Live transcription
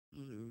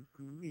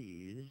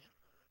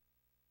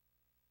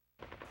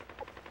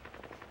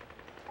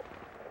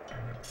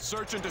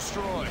Search and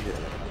destroy. Yeah.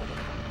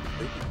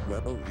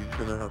 Well, he's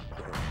gonna have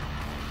to.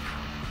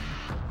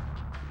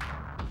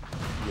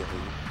 Yeah,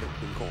 he's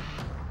been caught.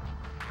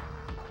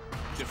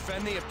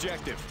 Defend the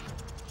objective.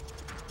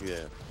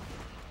 Yeah.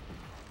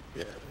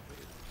 Yeah.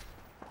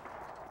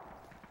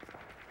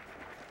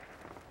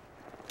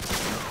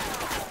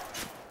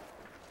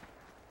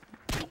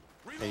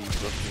 Hey,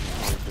 he's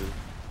looking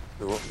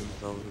to up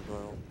themselves as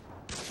well.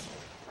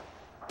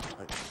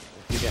 Like,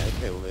 if you get a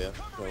kill there,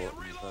 they'll up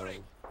themselves.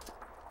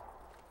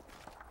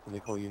 And they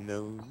call you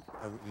no,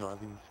 not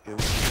having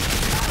skills.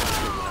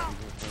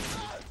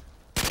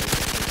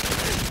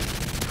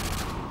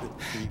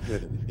 To be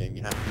good at this game,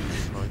 you have to use a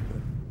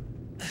sniper.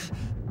 If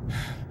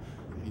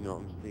you know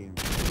what I'm saying.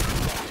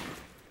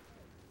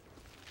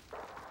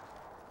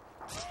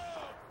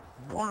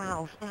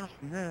 Wow,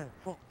 assassin there,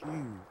 fuck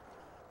you.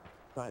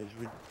 That is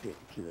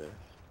ridiculous.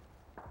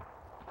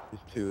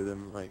 There's two of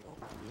them, like, oh,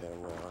 yeah,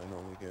 well, I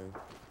normally go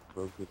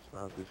both with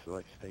spouses to,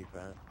 like, stay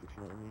fast, if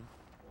you know what I mean.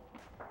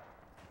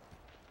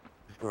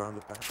 Just go around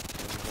the back,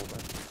 and hold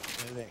back.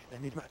 There's that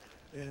extended mag.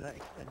 There's that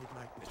extended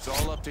mag. It's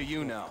all up to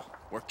you now.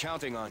 We're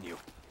counting on you.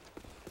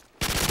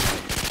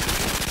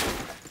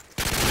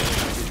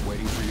 Package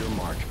waiting for your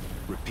mark.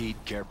 Repeat,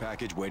 care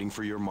package waiting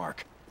for your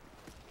mark.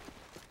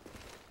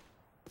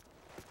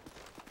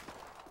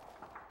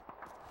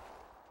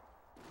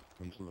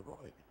 One's on the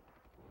right.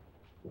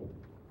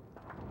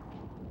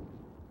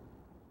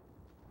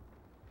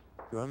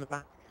 Go around the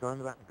back, go around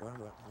the back, go around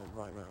the back, no,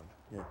 right round,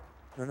 yeah.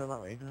 No, no,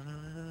 that way,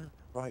 no,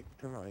 right,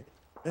 turn right.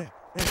 There.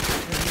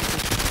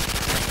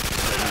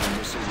 Predator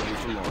missile ready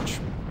for launch.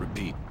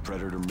 Repeat,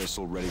 Predator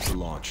missile ready for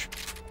launch.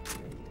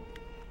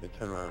 Yeah,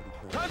 turn around.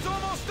 Time's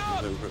almost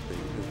up! There's a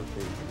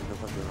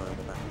fucking around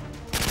the back.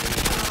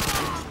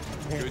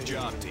 Good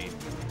job, team.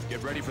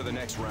 Get ready for the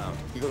next round.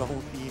 You got a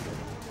whole team in.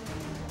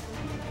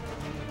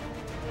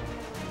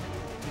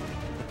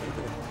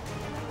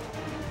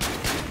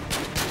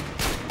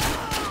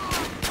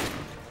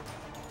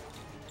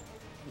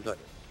 He's like,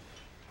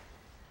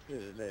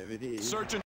 there it is. Search and